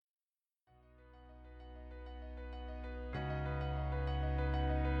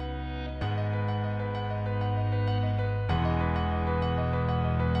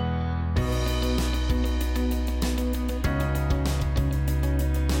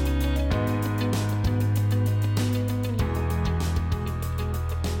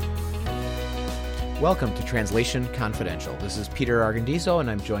Welcome to Translation Confidential. This is Peter Argondizzo,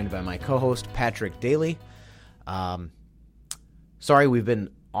 and I'm joined by my co-host, Patrick Daly. Sorry we've been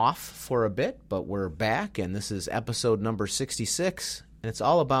off for a bit, but we're back, and this is episode number 66, and it's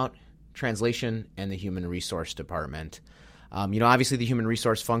all about translation and the human resource department. Obviously the human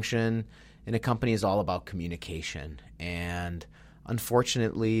resource function in a company is all about communication, and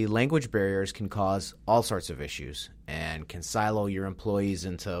unfortunately, language barriers can cause all sorts of issues and can silo your employees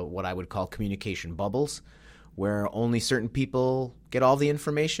into what I would call communication bubbles, where only certain people get all the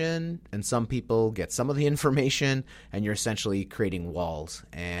information and some people get some of the information, and you're essentially creating walls.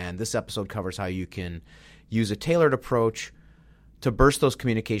 And this episode covers how you can use a tailored approach to burst those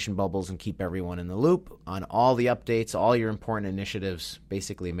communication bubbles and keep everyone in the loop on all the updates, all your important initiatives,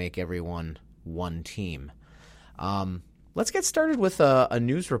 basically make everyone one team. Let's get started with a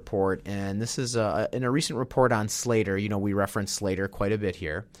news report, and this is in a recent report on Slator. We reference Slator quite a bit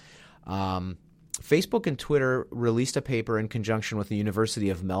here. Facebook and Twitter released a paper in conjunction with the University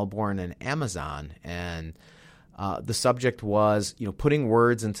of Melbourne and Amazon, and the subject was, putting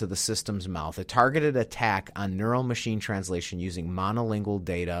words into the system's mouth, a targeted attack on neural machine translation using monolingual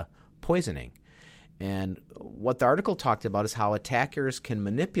data poisoning. And what the article talked about is how attackers can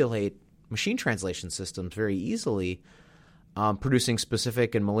manipulate machine translation systems very easily, producing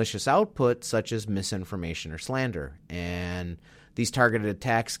specific and malicious output such as misinformation or slander. And these targeted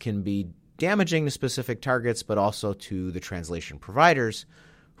attacks can be damaging to specific targets, but also to the translation providers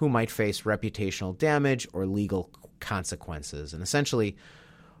who might face reputational damage or legal consequences. And essentially,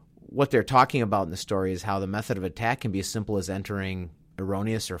 what they're talking about in the story is how the method of attack can be as simple as entering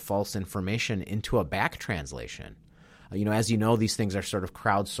erroneous or false information into a back translation. As you know, these things are sort of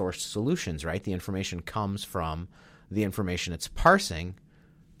crowdsourced solutions, right? The information comes from the information it's parsing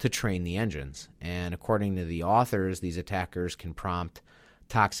to train the engines. And according to the authors, these attackers can prompt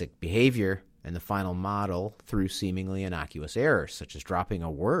toxic behavior in the final model through seemingly innocuous errors, such as dropping a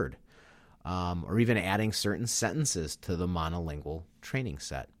word or even adding certain sentences to the monolingual training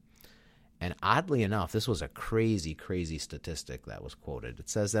set. And oddly enough, this was a crazy, crazy statistic that was quoted. It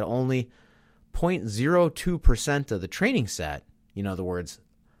says that only 0.02% of the training set, in other words,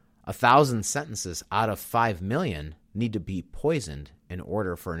 1,000 sentences out of 5 million, need to be poisoned in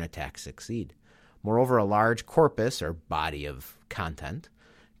order for an attack to succeed. Moreover, a large corpus or body of content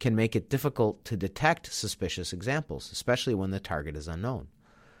can make it difficult to detect suspicious examples, especially when the target is unknown.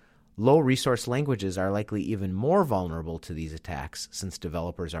 Low-resource languages are likely even more vulnerable to these attacks since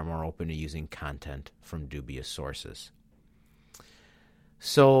developers are more open to using content from dubious sources.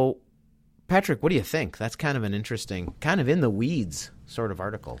 So, Patrick, what do you think? That's kind of an interesting, kind of in the weeds sort of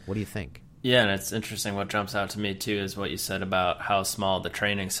article. What do you think? Yeah, and it's interesting. What jumps out to me, too, is what you said about how small the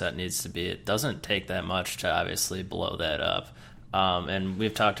training set needs to be. It doesn't take that much to obviously blow that up. And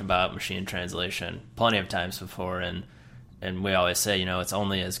we've talked about machine translation plenty of times before, and we always say, it's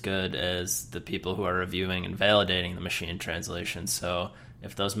only as good as the people who are reviewing and validating the machine translation. So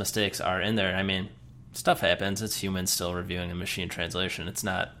if those mistakes are in there, stuff happens. It's humans still reviewing a machine translation. It's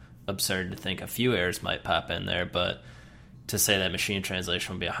not absurd to think a few errors might pop in there, but to say that machine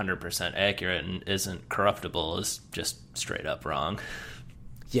translation will be 100% accurate and isn't corruptible is just straight up wrong.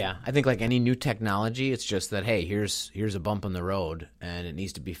 Yeah, I think like any new technology, it's just that, hey, here's a bump in the road and it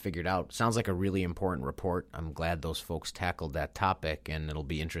needs to be figured out. Sounds like a really important report. I'm glad those folks tackled that topic, and it'll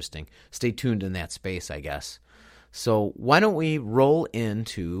be interesting. Stay tuned in that space, I guess. So why don't we roll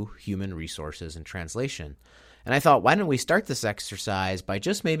into human resources and translation? And I thought, why don't we start this exercise by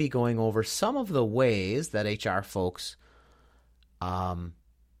just maybe going over some of the ways that HR folks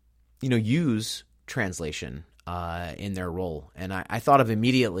use translation in their role. And I thought of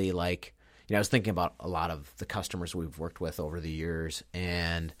immediately, I was thinking about a lot of the customers we've worked with over the years,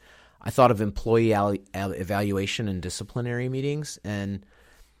 and I thought of employee evaluation and disciplinary meetings. And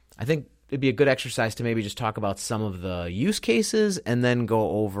I think it'd be a good exercise to maybe just talk about some of the use cases and then go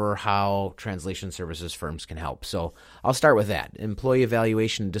over how translation services firms can help. So I'll start with that. Employee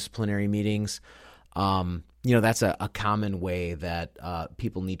evaluation and disciplinary meetings. That's a common way that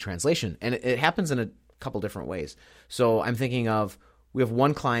people need translation. And it happens in a couple different ways. So I'm thinking of, we have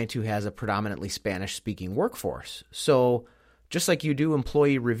one client who has a predominantly Spanish-speaking workforce. So just like you do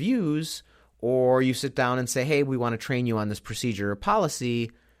employee reviews, or you sit down and say, hey, we want to train you on this procedure or policy,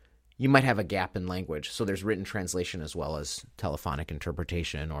 you might have a gap in language. So there's written translation as well as telephonic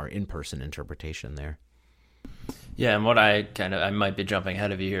interpretation or in-person interpretation there. Yeah, and what I might be jumping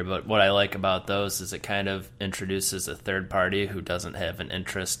ahead of you here, but what I like about those is it kind of introduces a third party who doesn't have an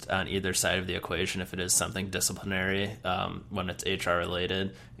interest on either side of the equation. If it is something disciplinary, when it's HR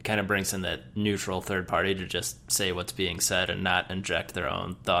related, it kind of brings in that neutral third party to just say what's being said and not inject their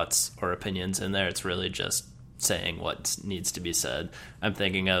own thoughts or opinions in there. It's really just saying what needs to be said. I'm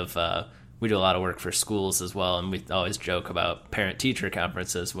thinking of we do a lot of work for schools as well, and we always joke about parent-teacher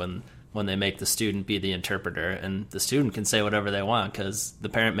conferences when they make the student be the interpreter, and the student can say whatever they want because the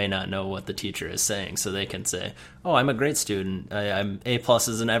parent may not know what the teacher is saying, so they can say, oh, I'm a great student, I'm A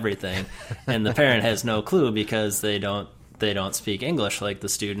pluses in everything, and the parent has no clue because they don't speak English like the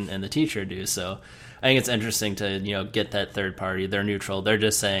student and the teacher do. So I think it's interesting to get that third party. They're neutral, they're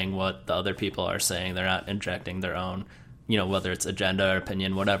just saying what the other people are saying, they're not injecting their own whether it's agenda or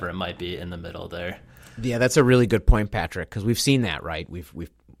opinion, whatever it might be in the middle there. Yeah, that's a really good point, Patrick, because we've seen that, right? We've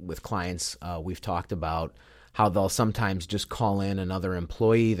with clients, we've talked about how they'll sometimes just call in another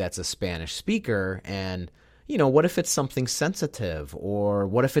employee that's a Spanish speaker, and what if it's something sensitive, or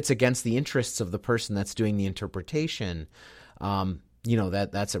what if it's against the interests of the person that's doing the interpretation?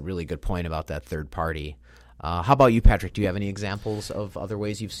 That's a really good point about that third party. How about you, Patrick? Do you have any examples of other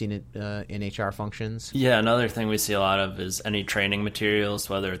ways you've seen it in HR functions? Yeah, another thing we see a lot of is any training materials,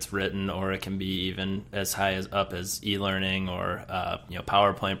 whether it's written or it can be even as high up as e-learning or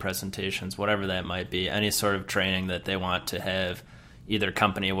PowerPoint presentations, whatever that might be. Any sort of training that they want to have either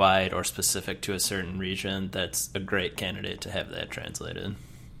company-wide or specific to a certain region, that's a great candidate to have that translated.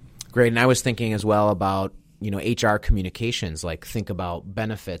 Great, and I was thinking as well about HR communications, like think about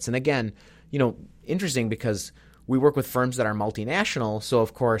benefits. And again, interesting because we work with firms that are multinational. So,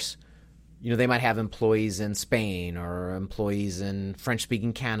 of course, they might have employees in Spain or employees in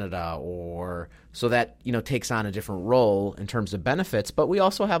French-speaking Canada, or so that, takes on a different role in terms of benefits. But we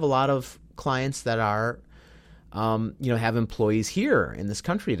also have a lot of clients that are, have employees here in this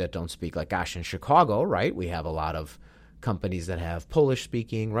country that don't speak. Like, gosh, in Chicago, right, we have a lot of companies that have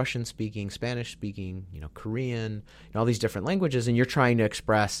Polish-speaking, Russian-speaking, Spanish-speaking, Korean, all these different languages, and you're trying to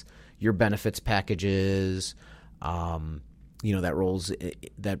express your benefits packages, that roles,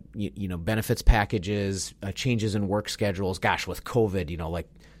 benefits packages, changes in work schedules. Gosh, with COVID, like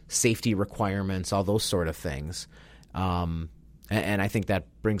safety requirements, all those sort of things. And I think that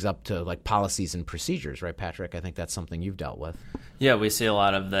brings up to like policies and procedures, right, Patrick? I think that's something you've dealt with. Yeah, we see a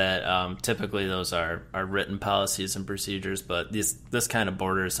lot of that. Typically, those are written policies and procedures, but this kind of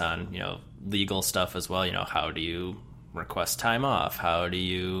borders on legal stuff as well. How do you request time off? How do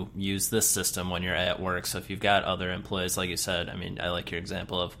you use this system when you're at work? So if you've got other employees, like you said, I like your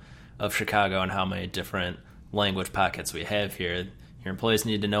example of Chicago and how many different language pockets we have here. Your employees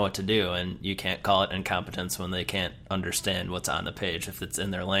need to know what to do, and you can't call it incompetence when they can't understand what's on the page. If it's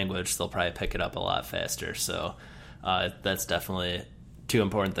in their language, they'll probably pick it up a lot faster. So that's definitely two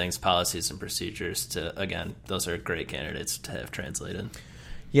important things, policies and procedures. Again, those are great candidates to have translated.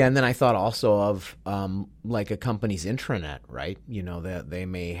 Yeah, and then I thought also of like a company's intranet, right? That they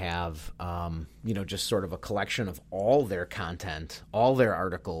may have, just sort of a collection of all their content, all their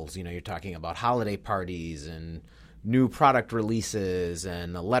articles. You're talking about holiday parties and new product releases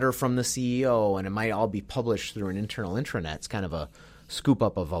and a letter from the CEO, and it might all be published through an internal intranet. It's kind of a scoop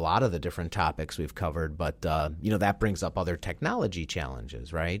up of a lot of the different topics we've covered, but that brings up other technology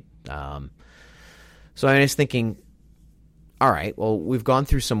challenges, right? So I was thinking, all right, well, we've gone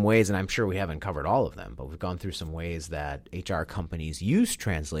through some ways, and I'm sure we haven't covered all of them, but we've gone through some ways that HR companies use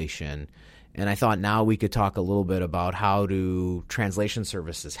translation, and I thought now we could talk a little bit about how do translation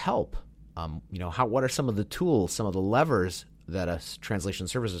services help. What are some of the tools, some of the levers that a translation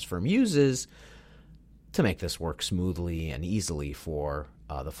services firm uses to make this work smoothly and easily for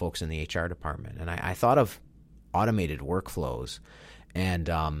the folks in the HR department? And I thought of automated workflows, and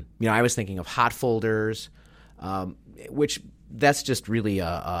I was thinking of hot folders, which that's just really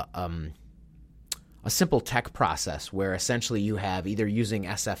a simple tech process where essentially you have either using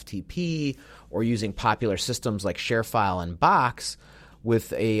SFTP or using popular systems like ShareFile and Box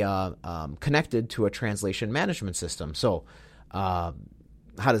with a connected to a translation management system. So how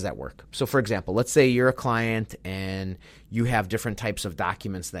does that work? So for example, let's say you're a client and you have different types of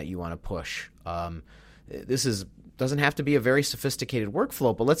documents that you want to push. This doesn't have to be a very sophisticated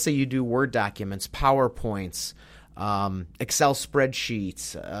workflow, but let's say you do Word documents, PowerPoints, Excel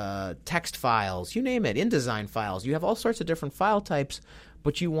spreadsheets, text files, you name it, InDesign files. You have all sorts of different file types,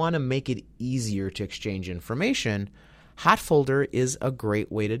 but you want to make it easier to exchange information. Hot folder is a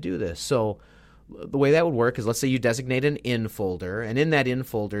great way to do this. So the way that would work is, let's say you designate an in folder, and in that in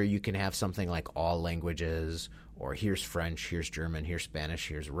folder you can have something like all languages or here's French, here's German, here's Spanish,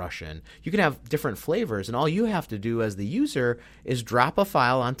 here's Russian. You can have different flavors, and all you have to do as the user is drop a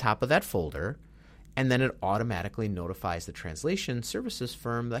file on top of that folder, and then it automatically notifies the translation services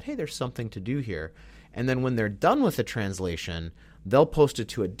firm that, hey, there's something to do here. And then when they're done with the translation, they'll post it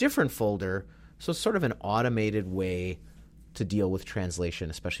to a different folder. So it's sort of an automated way to deal with translation,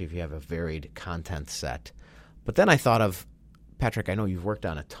 especially if you have a varied content set. But then I thought of, Patrick, I know you've worked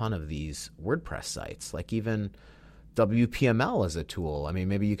on a ton of these WordPress sites, like even WPML as a tool. I mean,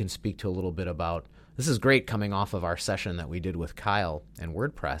 maybe you can speak to a little bit about, this is great coming off of our session that we did with Kyle and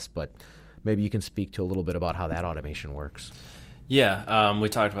WordPress, but maybe you can speak to a little bit about how that automation works. Yeah, we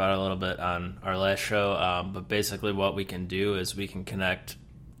talked about it a little bit on our last show, but basically what we can do is we can connect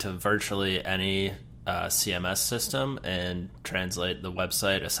to virtually any CMS system and translate the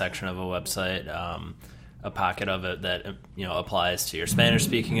website, a section of a website, a pocket of it that applies to your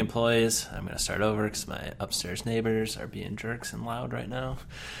Spanish-speaking employees. I'm going to start over because my upstairs neighbors are being jerks and loud right now.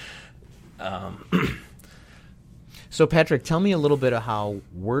 So, Patrick, tell me a little bit of how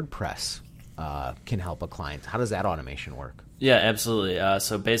WordPress can help a client. How does that automation work? Yeah, absolutely.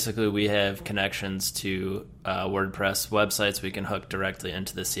 So basically we have connections to WordPress websites we can hook directly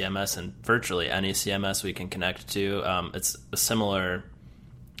into the CMS, and virtually any CMS we can connect to. It's a similar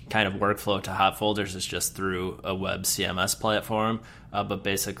kind of workflow to Hot Folders. It's just through a web CMS platform. But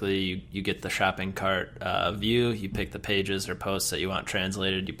basically you get the shopping cart view, you pick the pages or posts that you want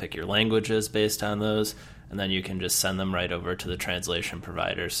translated, you pick your languages based on those, and then you can just send them right over to the translation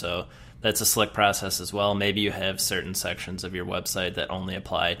provider. So that's a slick process as well. Maybe you have certain sections of your website that only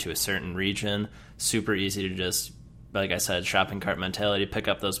apply to a certain region. Super easy to just, like I said, shopping cart mentality, pick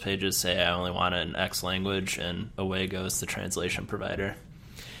up those pages, say I only want it in X language, and away goes the translation provider.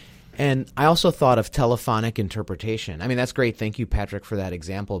 And I also thought of telephonic interpretation. I mean, that's great. Thank you, Patrick, for that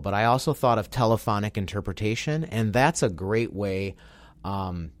example. But I also thought of telephonic interpretation, and that's a great way.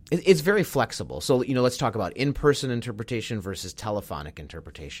 It's very flexible. So, let's talk about in-person interpretation versus telephonic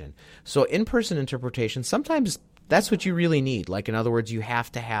interpretation. So in-person interpretation, sometimes that's what you really need. Like, in other words, you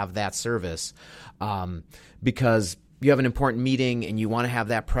have to have that service because you have an important meeting and you want to have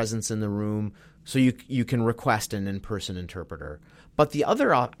that presence in the room, so you can request an in-person interpreter. But the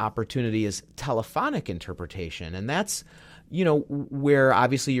other opportunity is telephonic interpretation, and that's where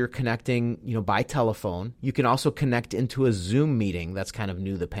obviously you're connecting, by telephone. You can also connect into a Zoom meeting. That's kind of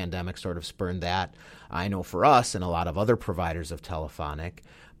new. The pandemic sort of spurred that, I know, for us and a lot of other providers of telephonic.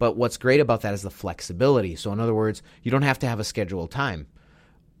 But what's great about that is the flexibility. So in other words, you don't have to have a scheduled time,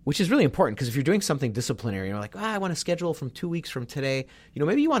 which is really important, because if you're doing something disciplinary, you're like, I want to schedule from 2 weeks from today,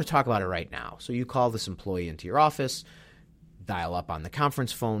 maybe you want to talk about it right now. So you call this employee into your office, dial up on the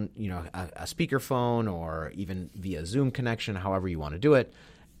conference phone, a speaker phone, or even via Zoom connection, however you want to do it,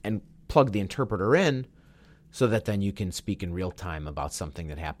 and plug the interpreter in so that then you can speak in real time about something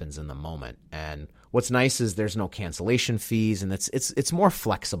that happens in the moment. And what's nice is there's no cancellation fees, and it's more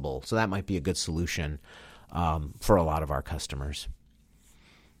flexible. So that might be a good solution for a lot of our customers.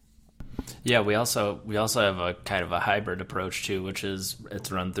 Yeah, we also have a kind of a hybrid approach too, which is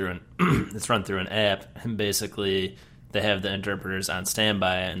it's run through an app, and basically they have the interpreters on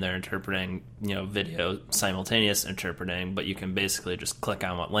standby and they're interpreting, video simultaneous interpreting, but you can basically just click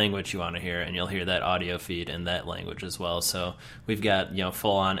on what language you want to hear and you'll hear that audio feed in that language as well. So we've got,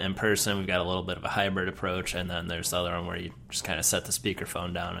 full on in person, we've got a little bit of a hybrid approach, and then there's the other one where you just kind of set the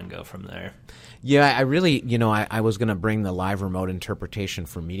speakerphone down and go from there. Yeah, I really, I was going to bring the live remote interpretation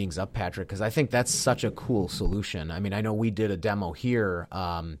for meetings up, Patrick, because I think that's such a cool solution. I mean, I know we did a demo here,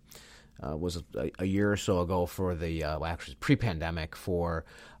 was a year or so ago for the actually pre-pandemic for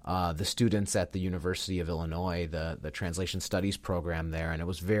the students at the University of Illinois, the Translation Studies program there, and it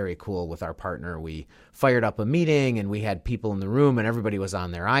was very cool with our partner. We fired up a meeting, and we had people in the room, and everybody was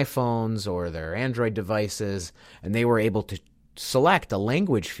on their iPhones or their Android devices, and they were able to select a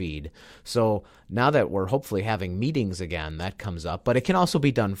language feed. So now that we're hopefully having meetings again, that comes up. But it can also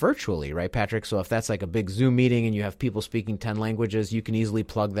be done virtually, right, Patrick? So if that's like a big Zoom meeting and you have people speaking 10 languages, you can easily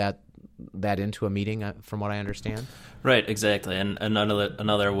plug that into a meeting, from what I understand. Right, exactly. And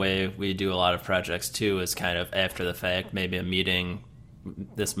another way we do a lot of projects too is kind of after the fact, maybe a meeting,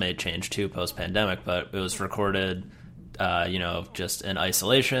 this may change too post-pandemic, but it was recorded, just in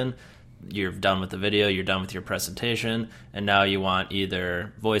isolation. You're done with the video, you're done with your presentation, and now you want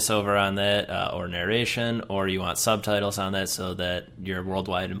either voiceover on that or narration, or you want subtitles on that so that your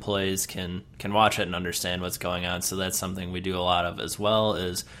worldwide employees can watch it and understand what's going on. So that's something we do a lot of as well,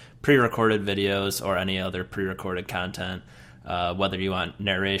 is pre-recorded videos or any other pre-recorded content, whether you want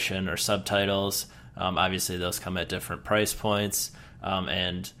narration or subtitles. Obviously, those come at different price points.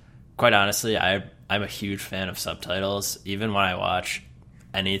 And quite honestly, I I'm a huge fan of subtitles. Even when I watch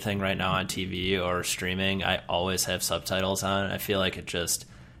anything right now on TV or streaming, I always have subtitles on. I feel like it just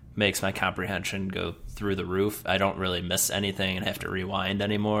makes my comprehension go through the roof. I don't really miss anything and have to rewind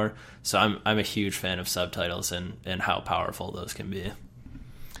anymore. So I'm a huge fan of subtitles and how powerful those can be.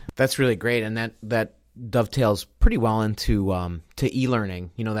 That's really great, and that dovetails pretty well into to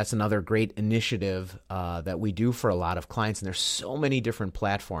e-learning. That's another great initiative that we do for a lot of clients, and there's so many different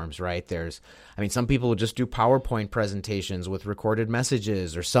platforms, right? Some people will just do PowerPoint presentations with recorded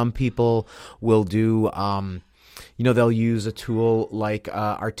messages, or some people will do, they'll use a tool like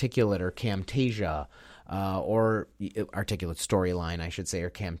Articulate or Camtasia, or Articulate Storyline, I should say, or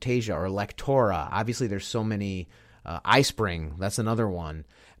Camtasia or Lectora. Obviously, there's so many. iSpring, that's another one.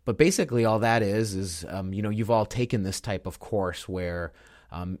 But basically all that is you've all taken this type of course where,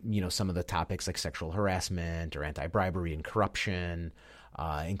 some of the topics like sexual harassment or anti-bribery and corruption,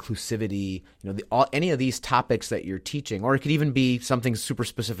 inclusivity, any of these topics that you're teaching, or it could even be something super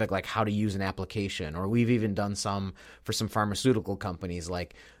specific like how to use an application, or we've even done some for some pharmaceutical companies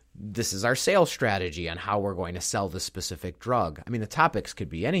like this is our sales strategy on how we're going to sell this specific drug. The topics could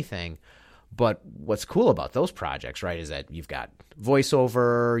be anything. But what's cool about those projects, right, is that you've got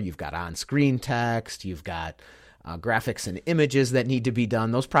voiceover, you've got on-screen text, you've got graphics and images that need to be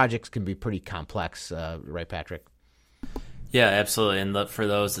done. Those projects can be pretty complex, right, Patrick? Yeah, absolutely. And for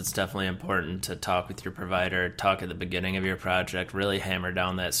those, it's definitely important to talk with your provider, talk at the beginning of your project, really hammer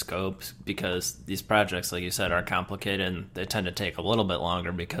down that scope, because these projects, like you said, are complicated and they tend to take a little bit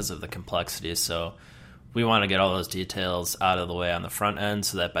longer because of the complexity. So we want to get all those details out of the way on the front end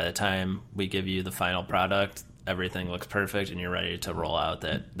so that by the time we give you the final product, everything looks perfect and you're ready to roll out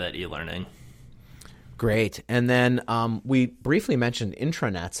that e-learning. Great. And then we briefly mentioned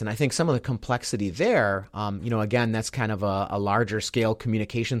intranets, and I think some of the complexity there, again, that's kind of a larger scale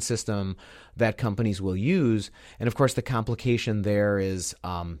communication system that companies will use. And of course, the complication there is,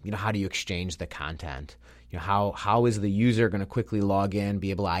 how do you exchange the content? How is the user going to quickly log in,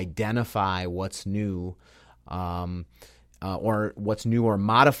 be able to identify what's new, or what's new or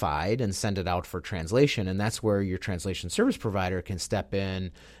modified, and send it out for translation? And that's where your translation service provider can step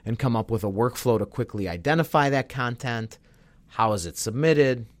in and come up with a workflow to quickly identify that content. How is it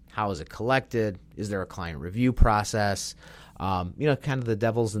submitted? How is it collected? Is there a client review process? Kind of the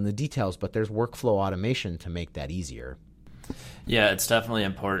devil's in the details, but there's workflow automation to make that easier. Yeah, it's definitely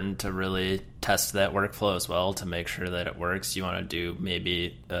important to really test that workflow as well to make sure that it works. You want to do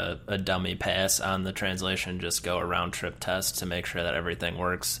maybe a dummy pass on the translation, just go a round trip test to make sure that everything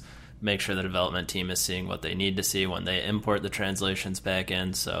works, make sure the development team is seeing what they need to see when they import the translations back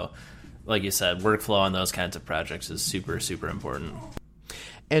in. So like you said, workflow on those kinds of projects is super, super important.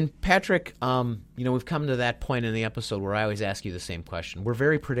 And Patrick, we've come to that point in the episode where I always ask you the same question. We're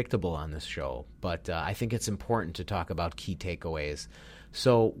very predictable on this show, but I think it's important to talk about key takeaways.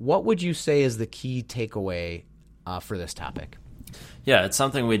 So what would you say is the key takeaway for this topic? Yeah, it's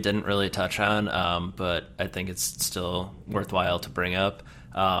something we didn't really touch on, but I think it's still worthwhile to bring up.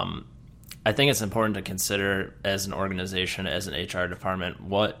 I think it's important to consider as an organization, as an HR department,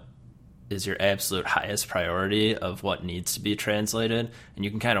 what is your absolute highest priority of what needs to be translated, and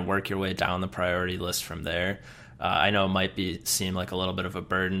you can kind of work your way down the priority list from there. I know it might seem like a little bit of a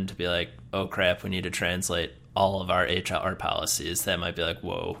burden to be like, oh crap, we need to translate all of our HR policies. That might be like,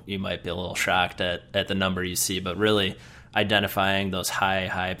 whoa, you might be a little shocked at the number you see, but really identifying those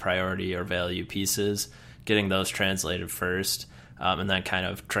high priority or value pieces, getting those translated first, and then kind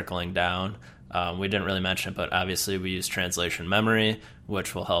of trickling down. We didn't really mention it, but obviously we use translation memory,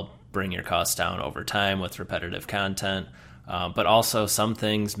 which will help bring your costs down over time with repetitive content. But also some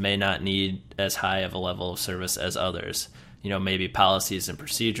things may not need as high of a level of service as others. Maybe policies and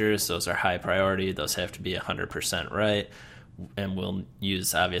procedures, those are high priority. Those have to be 100% right. And we'll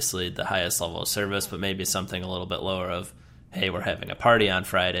use, obviously, the highest level of service, but maybe something a little bit lower of, hey, we're having a party on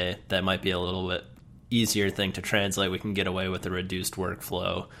Friday. That might be a little bit easier thing to translate. We can get away with a reduced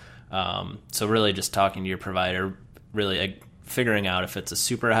workflow. So really just talking to your provider, really figuring out if it's a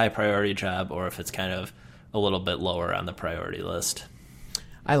super high priority job or if it's kind of a little bit lower on the priority list.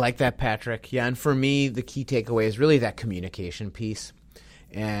 I like that, Patrick. Yeah, and for me, the key takeaway is really that communication piece.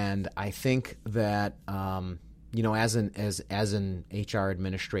 And I think that, as an HR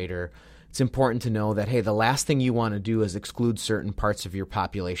administrator, it's important to know that, hey, the last thing you want to do is exclude certain parts of your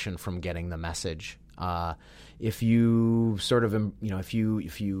population from getting the message. If you sort of, if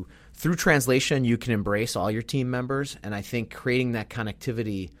you through translation, you can embrace all your team members, and I think creating that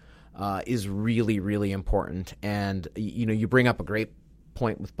connectivity is really, really important. And you bring up a great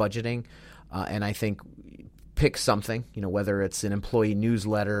point with budgeting, and I think pick something, whether it's an employee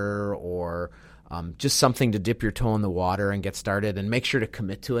newsletter or Just something to dip your toe in the water and get started, and make sure to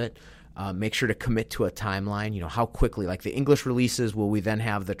commit to it. Make sure to commit to a timeline. How quickly, like the English releases, will we then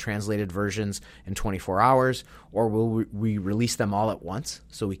have the translated versions in 24 hours, or will we release them all at once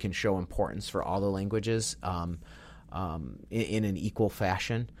so we can show importance for all the languages in an equal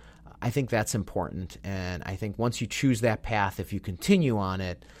fashion? I think that's important, and I think once you choose that path, if you continue on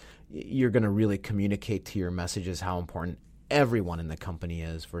it, you're going to really communicate to your messages how important everyone in the company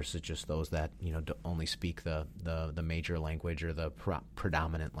is versus just those that only speak the major language or the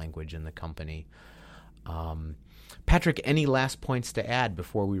predominant language in the company. Patrick, any last points to add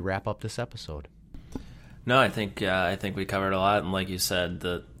before we wrap up this episode? No, I think we covered a lot, and like you said,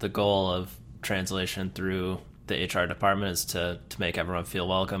 the goal of translation through the HR department is to make everyone feel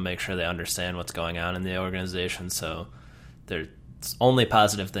welcome, make sure they understand what's going on in the organization. So there's only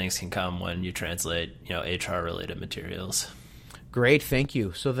positive things can come when you translate HR related materials. Great, thank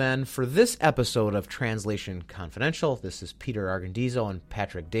you. So then for this episode of Translation Confidential, this is Peter Argondizzo and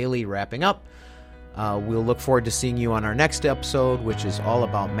Patrick Daly wrapping up. We'll look forward to seeing you on our next episode, which is all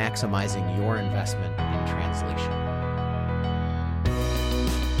about maximizing your investment in translation.